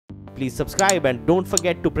please subscribe and don't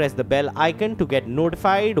forget to press the bell icon to get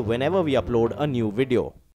notified whenever we upload a new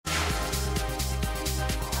video.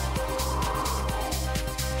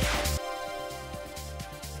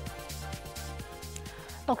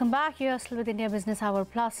 Welcome back. You're still with India Business Hour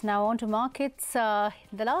Plus. Now on to markets. The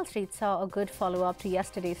Lal Street saw a good follow-up to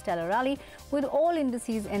yesterday's stellar rally, with all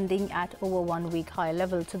indices ending at over 1 week high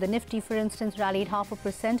level. So the Nifty, for instance, rallied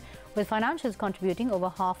 0.5%, with financials contributing over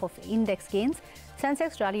half of index gains.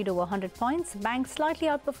 Sensex rallied over 100 points. Banks slightly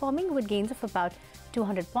outperforming with gains of about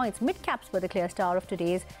 200 points. Mid-caps were the clear star of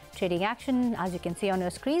today's trading action. As you can see on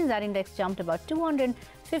your screens, that index jumped about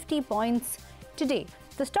 250 points today.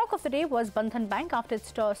 The stock of the day was Bandhan Bank after it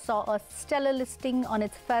saw a stellar listing on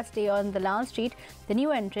its first day on the Lal Street. The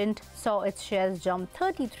new entrant saw its shares jump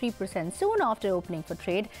 33% soon after opening for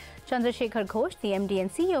trade. Chandra Shekhar Ghosh, the MD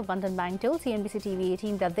and CEO of Bandhan Bank, told CNBC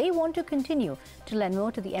TV18 that they want to continue to lend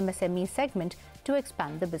more to the MSME segment to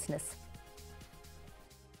expand the business.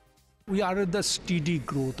 We are at the steady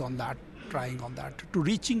growth on that, trying on that, to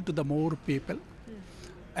reaching to the more people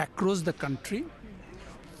across the country,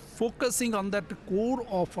 focusing on that core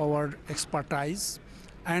of our expertise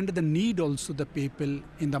and the need also the people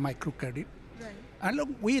in the microcredit,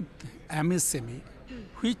 along with MSME,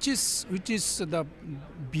 which is the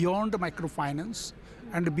beyond microfinance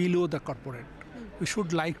and below the corporate. We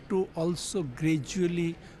should like to also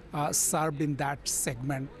gradually serve in that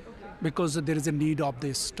segment, because there is a need of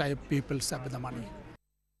this type of people saving the money.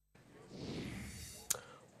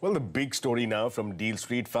 Well, the big story now from Deal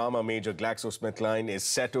Street. Pharma major GlaxoSmithKline is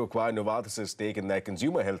set to acquire Novartis' stake in their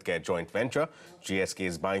consumer healthcare joint venture. GSK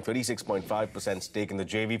is buying 36.5% stake in the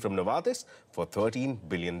JV from Novartis for $13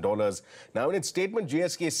 billion. Now, in its statement,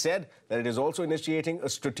 GSK said that it is also initiating a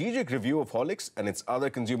strategic review of Horlicks and its other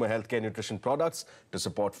consumer healthcare nutrition products to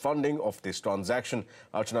support funding of this transaction.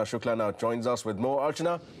 Archana Shukla now joins us with more.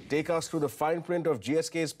 Archana, take us through the fine print of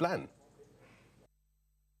GSK's plan.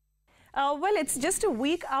 Well, it's just a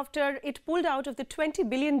week after it pulled out of the $20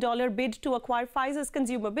 billion bid to acquire Pfizer's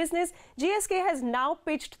consumer business. GSK has now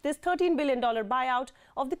pitched this $13 billion buyout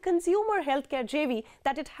of the consumer healthcare JV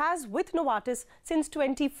that it has with Novartis since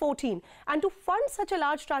 2014. And to fund such a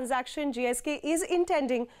large transaction, GSK is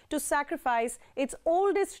intending to sacrifice its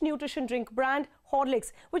oldest nutrition drink brand,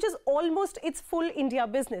 Horlicks, which is almost its full India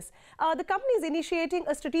business. The company is initiating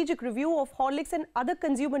a strategic review of Horlicks and other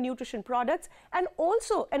consumer nutrition products, and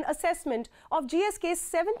also an assessment of GSK's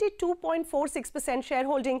 72.46%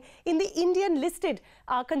 shareholding in the Indian listed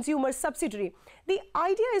consumer subsidiary. The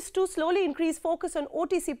idea is to slowly increase focus on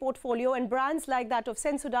OTC portfolio and brands like that of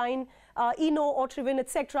Sensodyne, Eno, Otrivin,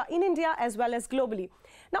 etc. in India as well as globally.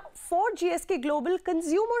 Now, for GSK Global,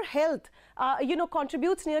 consumer health,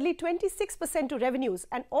 contributes nearly 26% to revenues,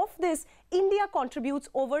 and of this, India contributes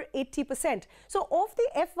over 80%. So, of the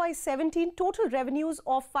FY17 total revenues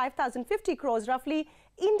of 5,050 crores, roughly,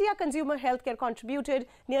 India consumer healthcare contributed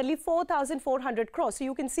nearly 4,400 crores. So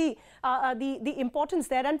you can see the importance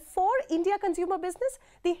there. And for India consumer business,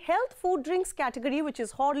 the health food drinks category, which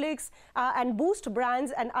is Horlicks and Boost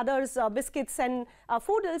brands and others, biscuits and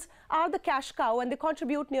foodles, are the cash cow, and they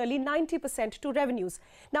contribute nearly 90% to revenues.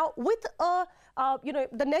 Now, with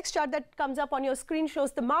the next chart that comes up on your screen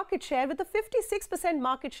shows the market share. With a 56%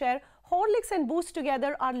 market share, Horlicks and Boost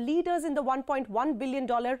together are leaders in the $1.1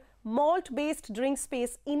 billion malt-based drink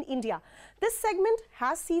space in India. This segment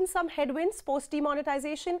has seen some headwinds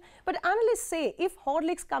post-demonetization, but analysts say if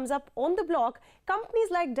Horlicks comes up on the block,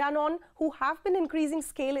 companies like Danone, who have been increasing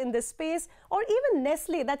scale in this space, or even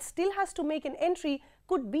Nestle, that still has to make an entry,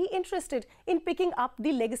 could be interested in picking up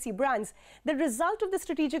the legacy brands. The result of the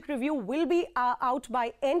strategic review will be out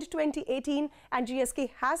by end 2018, and GSK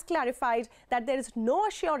has clarified that there is no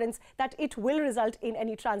assurance that it will result in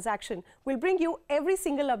any transaction. We'll bring you every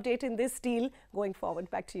single update in this deal going forward.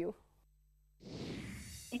 Back to you.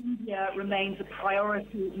 India remains a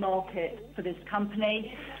priority market for this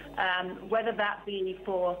company, whether that be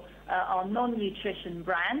for our non-nutrition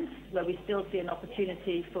brands, where we still see an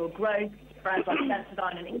opportunity for growth, brands like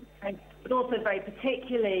Sensodyne and Eno, but also very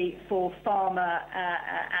particularly for pharma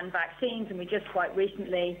and vaccines. And we just quite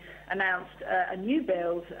recently announced a new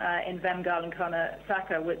build in Vengal and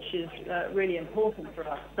Karnataka, which is really important for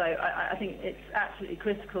us. So I think it's absolutely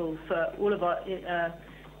critical for all of our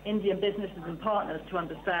Indian businesses and partners to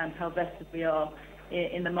understand how vested we are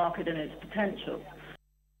in the market and its potential.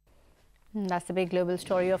 That's the big global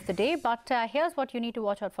story of the day. But here's what you need to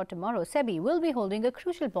watch out for tomorrow. SEBI will be holding a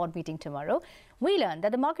crucial board meeting tomorrow. We learned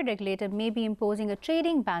that the market regulator may be imposing a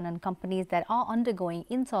trading ban on companies that are undergoing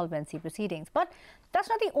insolvency proceedings. But that's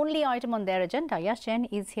not the only item on their agenda. Yash Jain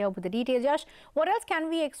is here with the details. Yash, what else can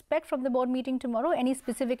we expect from the board meeting tomorrow? Any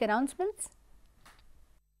specific announcements?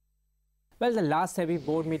 Well, the last SEBI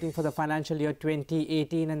board meeting for the financial year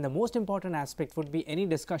 2018, and the most important aspect would be any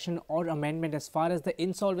discussion or amendment as far as the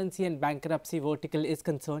insolvency and bankruptcy vertical is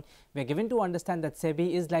concerned. We are given to understand that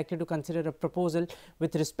SEBI is likely to consider a proposal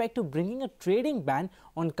with respect to bringing a trading ban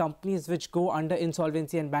on companies which go under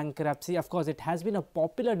insolvency and bankruptcy. Of course, it has been a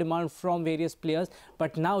popular demand from various players,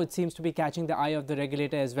 but now it seems to be catching the eye of the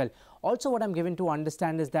regulator as well. Also, what I'm given to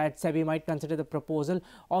understand is that SEBI might consider the proposal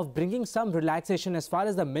of bringing some relaxation as far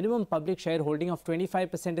as the minimum public shareholding of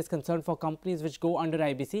 25% is concerned for companies which go under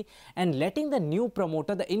IBC, and letting the new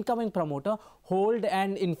promoter, the incoming promoter, hold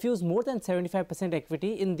and infuse more than 75%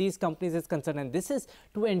 equity in these companies is concerned. And this is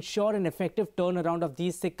to ensure an effective turnaround of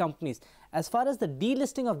these sick companies. As far as the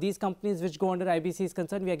delisting of these companies which go under IBC is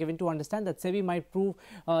concerned, we are given to understand that SEBI might prove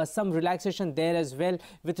some relaxation there as well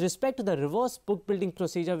with respect to the reverse book building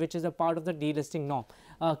procedure, which is a part of the delisting norm.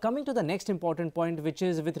 Coming to the next important point, which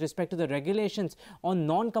is with respect to the regulations on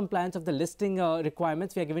non-compliance of the listing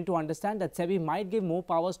requirements, we are given to understand that SEBI might give more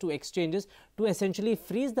powers to exchanges to essentially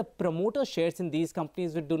freeze the promoter shares in these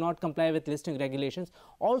companies which do not comply with listing regulations.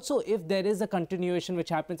 Also, if there is a continuation which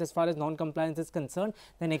happens as far as non-compliance is concerned,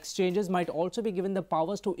 then exchanges might also be given the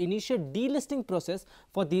powers to initiate delisting process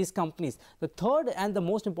for these companies. The third and the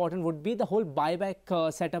most important would be the whole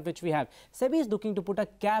buyback setup which we have. SEBI is looking to put a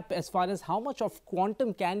cap as far as how much of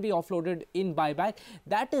quantum can be offloaded in buyback.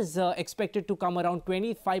 That is expected to come around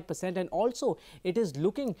 25%, and also it is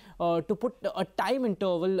looking to put a time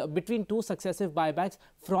interval between two successive buybacks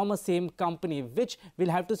from a same company, which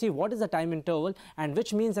we'll have to see what is the time interval, and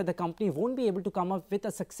which means that the company won't be able to come up with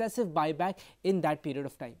a successive buyback in that period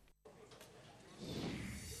of time.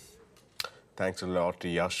 Thanks a lot to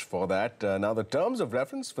Yash for that. Now, the terms of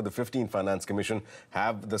reference for the 15th Finance Commission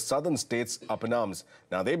have the southern states up in arms.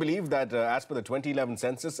 Now, they believe that as per the 2011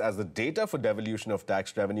 census, as the data for devolution of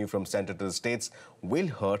tax revenue from centre to the states will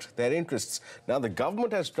hurt their interests. Now, the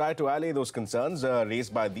government has tried to allay those concerns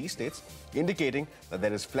raised by these states, indicating that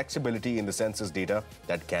there is flexibility in the census data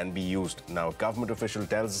that can be used. Now, a government official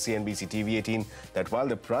tells the CNBC TV18 that while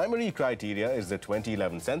the primary criteria is the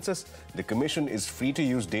 2011 census, the Commission is free to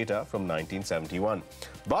use data from 1971.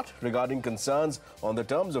 But regarding concerns on the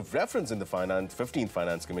terms of reference in the 15th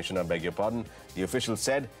Finance Commission, I beg your pardon, the official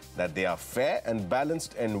said that they are fair and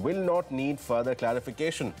balanced and will not need further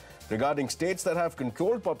clarification. Regarding states that have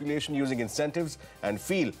controlled population using incentives and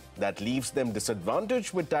feel that leaves them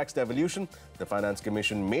disadvantaged with tax devolution, the Finance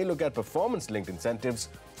Commission may look at performance-linked incentives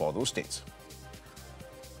for those states.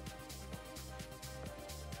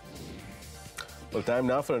 Well, time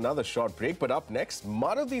now for another short break, but up next,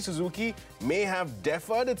 Maruti Suzuki may have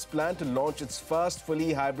deferred its plan to launch its first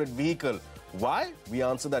fully hybrid vehicle. Why? We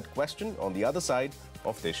answer that question on the other side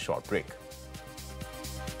of this short break.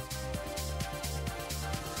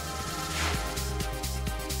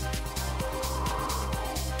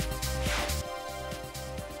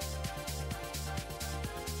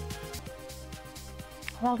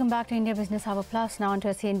 Welcome back to India Business Hour Plus. Now onto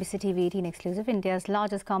a CNBC TV18 exclusive. India's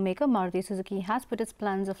largest car maker, Maruti Suzuki, has put its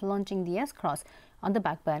plans of launching the S-Cross on the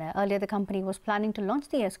back burner. Earlier, the company was planning to launch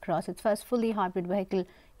the S-Cross, its first fully hybrid vehicle,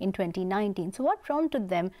 in 2019. So what prompted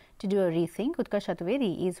them to do a rethink? Utkarsh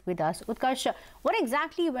Chaturvedi is with us. Utkarsh, what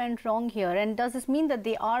exactly went wrong here, and does this mean that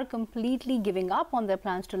they are completely giving up on their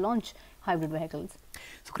plans to launch hybrid vehicles?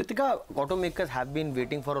 So, Kritika, automakers have been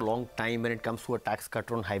waiting for a long time when it comes to a tax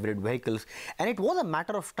cut on hybrid vehicles, and it was a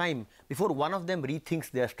matter of time before one of them rethinks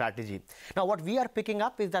their strategy. Now, what we are picking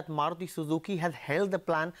up is that Maruti Suzuki has held the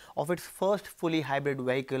plan of its first fully hybrid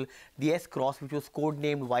vehicle, the S-Cross, which was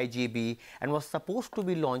codenamed YGB and was supposed to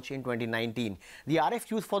be launched in 2019. The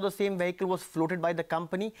RFQs for the same vehicle was floated by the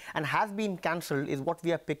company and has been cancelled, is what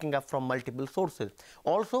we are picking up from multiple sources.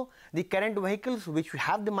 Also, the current vehicles which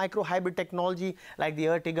have the micro-hybrid technology like the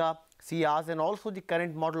Ertiga, Ciaz, and also the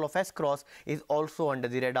current model of S-Cross is also under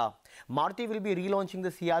the radar. Maruti will be relaunching the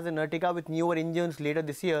Ciaz and Ertiga with newer engines later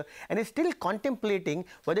this year and is still contemplating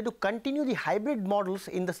whether to continue the hybrid models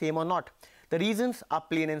in the same or not. The reasons are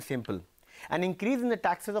plain and simple. An increase in the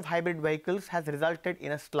taxes of hybrid vehicles has resulted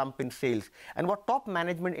in a slump in sales. And what top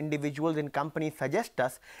management individuals in companies suggest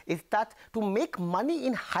us is that to make money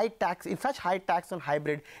in such high tax on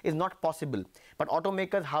hybrid is not possible. But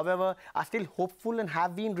automakers, however, are still hopeful and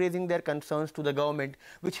have been raising their concerns to the government,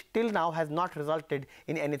 which till now has not resulted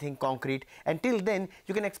in anything concrete. Until then,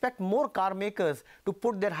 you can expect more car makers to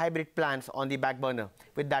put their hybrid plans on the back burner.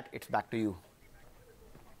 With that, it's back to you.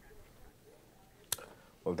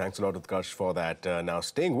 Well, thanks a lot, Utkarsh, for that. Now,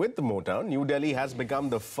 staying with the Motown, New Delhi has become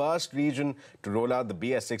the first region to roll out the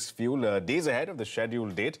BS6 fuel days ahead of the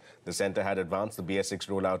scheduled date. The centre had advanced the BS6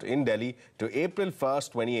 rollout in Delhi to April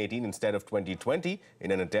 1st, 2018 instead of 2020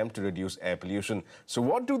 in an attempt to reduce air pollution. So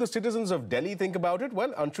what do the citizens of Delhi think about it?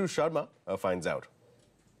 Well, Anshu Sharma finds out.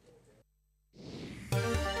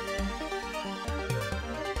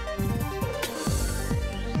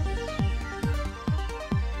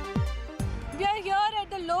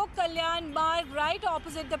 Kalyan Marg, right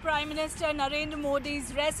opposite the Prime Minister Narendra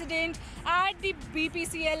Modi's residence at the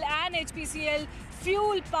BPCL and HPCL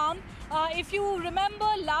fuel pump. If you remember,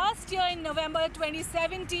 last year in November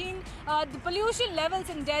 2017, the pollution levels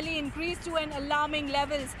in Delhi increased to an alarming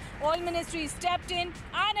levels. Oil Ministry stepped in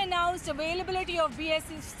and announced availability of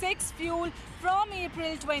BS6 fuel from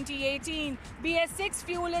April 2018. BS6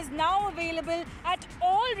 fuel is now available at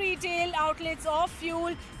all retail outlets of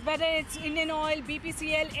fuel, whether it's Indian Oil,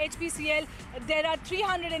 BPCL, HPCL. There are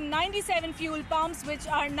 397 fuel pumps which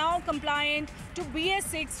are now compliant to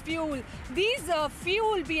BS6 fuel. These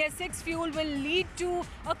BS6 fuel will lead to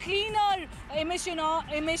a cleaner emission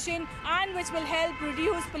and which will help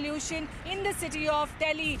reduce pollution in the city of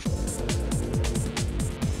Delhi.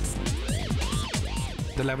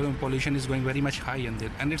 The level of pollution is going very much high in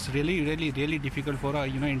there, and it's really difficult for a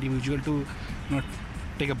individual to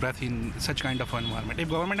take a breath in such kind of environment. If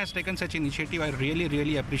government has taken such initiative, I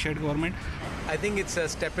really appreciate government. I think it's a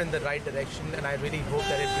step in the right direction, and I really hope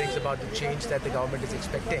that it brings about the change that the government is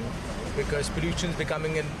expecting, because pollution is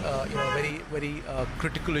becoming a very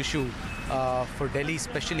critical issue for Delhi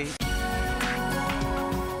especially.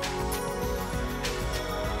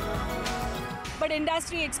 But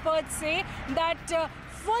industry experts say that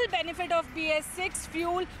full benefit of BS6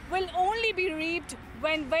 fuel will only be reaped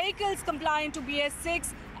when vehicles compliant to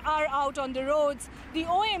BS6 are out on the roads. The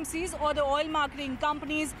OMCs, or the oil marketing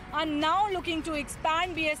companies, are now looking to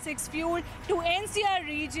expand BS6 fuel to NCR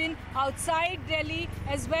region outside Delhi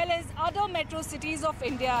as well as other metro cities of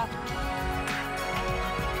India.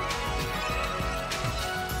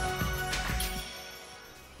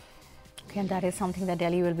 And that is something that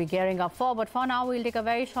Delhi will be gearing up for. But for now, we'll take a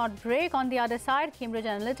very short break. On the other side, Cambridge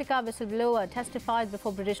Analytica whistleblower testifies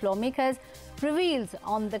before British lawmakers, reveals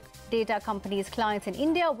on the data company's clients in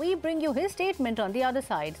India. We bring you his statement on the other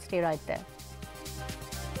side. Stay right there.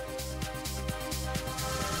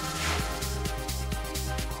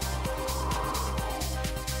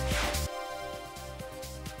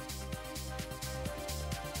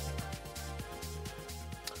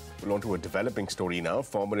 Well, on to a developing story now.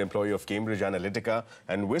 Former employee of Cambridge Analytica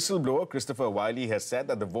and whistleblower Christopher Wiley has said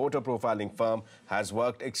that the voter profiling firm has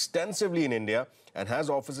worked extensively in India and has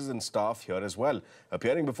offices and staff here as well.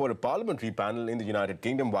 Appearing before a parliamentary panel in the United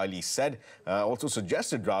Kingdom, Wiley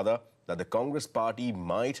suggested that the Congress party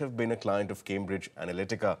might have been a client of Cambridge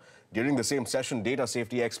Analytica. During the same session, data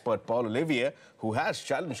safety expert Paul Olivier, who has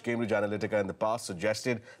challenged Cambridge Analytica in the past,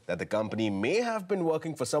 suggested that the company may have been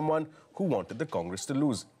working for someone who wanted the Congress to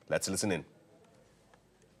lose. Let's listen in.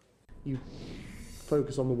 You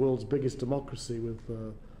focus on the world's biggest democracy with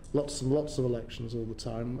lots and lots of elections all the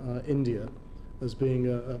time, India, as being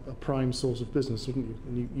a prime source of business, wouldn't you?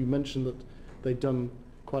 And you mentioned that they'd done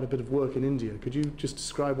quite a bit of work in India. Could you just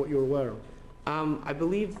describe what you're aware of? I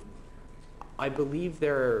believe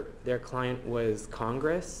their client was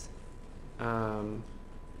Congress, but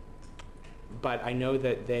I know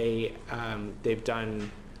that they've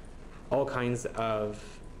done all kinds of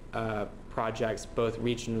projects, both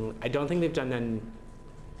regional. I don't think they've done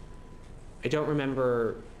I don't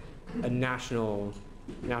remember a national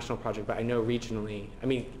project, but I know regionally. I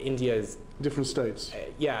mean, India's different states.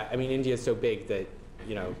 Yeah, I mean, India is so big that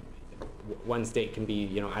one state can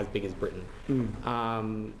be as big as Britain.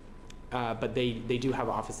 But they do have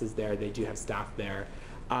offices there. They do have staff there.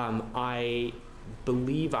 I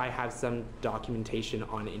believe I have some documentation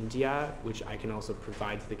on India, which I can also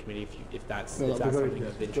provide to the committee if that's something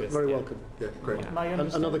of interest. Very welcome. Yeah, great. Yeah.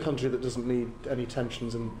 Another country that doesn't need any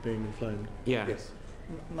tensions in being inflamed. Yeah. Yes.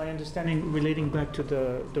 My understanding, relating back to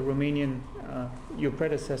the Romanian, your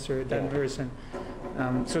predecessor, Dan Harrison,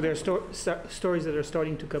 So there are stories that are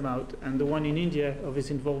starting to come out, and the one in India of his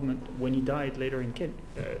involvement when he died later in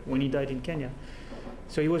Kenya.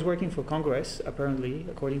 So he was working for Congress, apparently,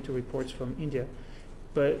 according to reports from India,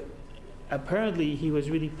 but apparently he was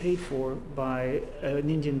really paid for by an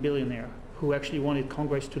Indian billionaire who actually wanted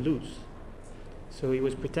Congress to lose. So he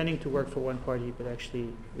was pretending to work for one party, but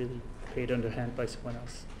actually really paid underhand by someone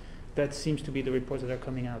else. That seems to be the reports that are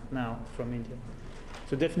coming out now from India.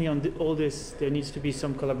 So definitely on all this, there needs to be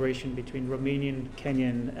some collaboration between Romanian,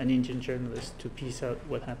 Kenyan, and Indian journalists to piece out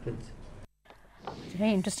what happened.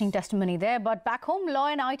 Very interesting testimony there. But back home, Law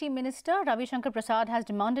and IT Minister Ravi Shankar Prasad has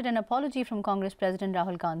demanded an apology from Congress President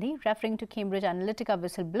Rahul Gandhi, referring to Cambridge Analytica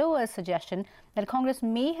whistleblower's suggestion that Congress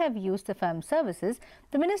may have used the firm's services.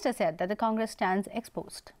 The minister said that the Congress stands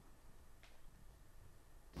exposed.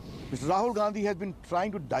 Mr. Rahul Gandhi has been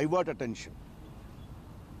trying to divert attention.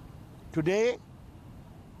 Today,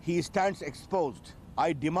 he stands exposed.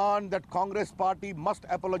 I demand that Congress party must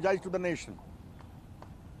apologize to the nation.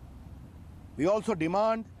 We also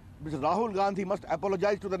demand Mr. Rahul Gandhi must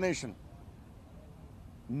apologize to the nation.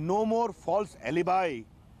 No more false alibi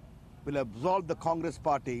will absolve the Congress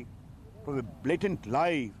party from a blatant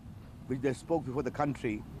lie which they spoke before the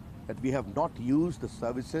country that we have not used the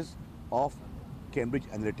services of Cambridge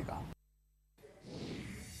Analytica.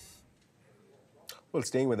 Well,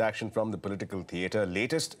 staying with action from the political theatre,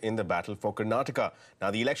 latest in the battle for Karnataka. Now,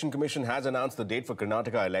 the Election Commission has announced the date for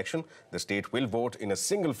Karnataka election. The state will vote in a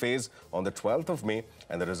single phase on the 12th of May,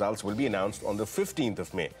 and the results will be announced on the 15th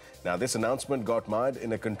of May. Now, this announcement got mired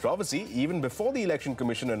in a controversy. Even before the Election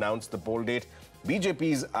Commission announced the poll date,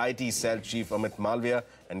 BJP's IT cell chief Amit Malviya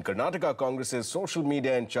and Karnataka Congress's social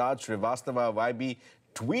media in charge Srivastava YB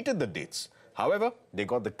tweeted the dates. However, they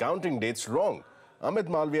got the counting dates wrong. Amit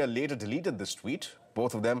Malviya later deleted this tweet.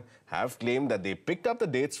 Both of them have claimed that they picked up the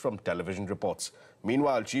dates from television reports.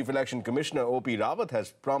 Meanwhile, Chief Election Commissioner O.P. Rawat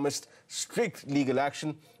has promised strict legal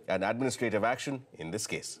action and administrative action in this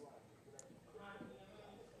case.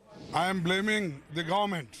 I am blaming the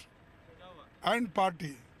government and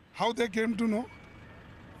party. How they came to know?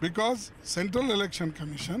 Because Central Election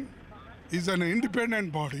Commission is an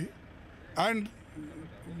independent body, and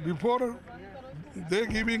before they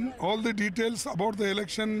giving all the details about the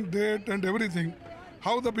election date and everything,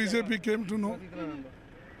 how the BJP came to know?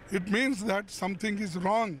 It means that something is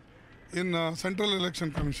wrong in Central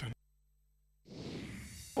Election Commission.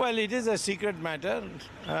 Well, it is a secret matter.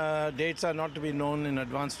 Dates are not to be known in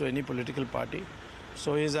advance to any political party.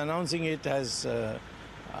 So his announcing it has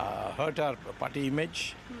hurt our party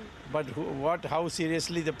image. But how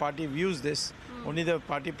seriously the party views this, only the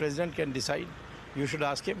party president can decide. You should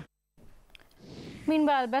ask him.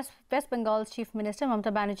 Meanwhile, West Bengal's Chief Minister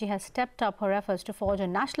Mamata Banerjee has stepped up her efforts to forge a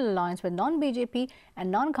national alliance with non-BJP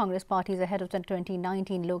and non-Congress parties ahead of the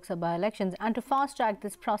 2019 Lok Sabha elections and to fast-track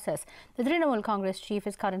this process. The Trinamool Congress chief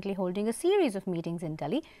is currently holding a series of meetings in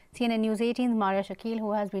Delhi. CNN News 18's Maria Shakil,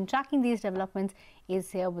 who has been tracking these developments,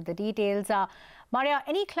 is here with the details. Maria,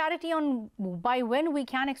 any clarity on by when we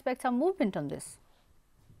can expect some movement on this?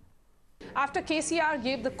 After KCR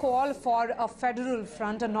gave the call for a federal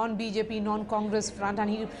front, a non-BJP, non-Congress front, and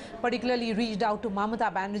he particularly reached out to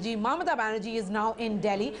Mamata Banerjee. Mamata Banerjee is now in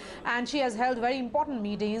Delhi and she has held very important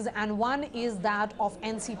meetings, and one is that of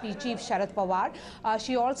NCP chief Sharad Pawar.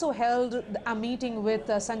 She also held a meeting with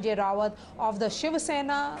Sanjay Rawat of the Shiv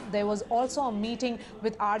Sena. There was also a meeting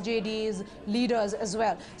with RJD's leaders as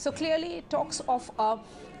well. So clearly talks of a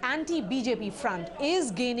anti-BJP front is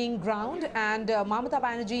gaining ground, and Mamata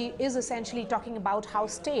Banerjee is essentially talking about how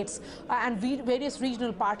states and various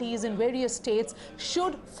regional parties in various states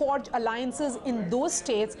should forge alliances in those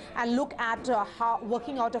states and look at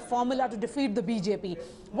working out a formula to defeat the BJP.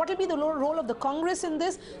 What will be the role of the Congress in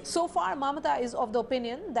this? So far, Mamata is of the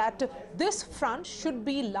opinion that this front should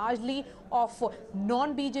be largely of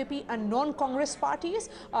non-BJP and non-Congress parties.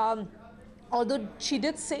 Although she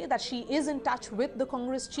did say that she is in touch with the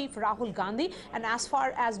Congress chief Rahul Gandhi, and as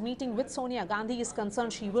far as meeting with Sonia Gandhi is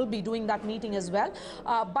concerned, she will be doing that meeting as well.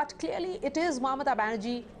 But clearly it is Mamata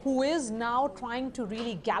Banerjee who is now trying to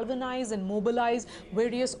really galvanize and mobilize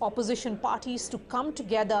various opposition parties to come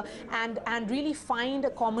together and really find a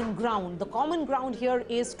common ground. The common ground here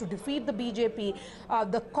is to defeat the BJP.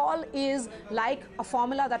 The call is like a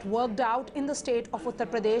formula that worked out in the state of Uttar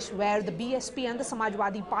Pradesh, where the BSP and the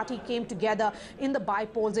Samajwadi Party came together in the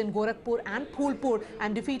by-polls in Gorakhpur and Phulpur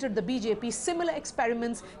and defeated the BJP. Similar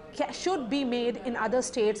experiments should be made in other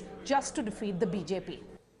states just to defeat the BJP.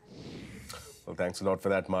 Well, thanks a lot for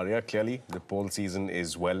that, Maria. Clearly, the poll season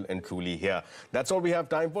is well and truly here. That's all we have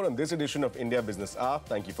time for in this edition of India Business Hour.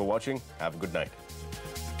 Thank you for watching. Have a good night.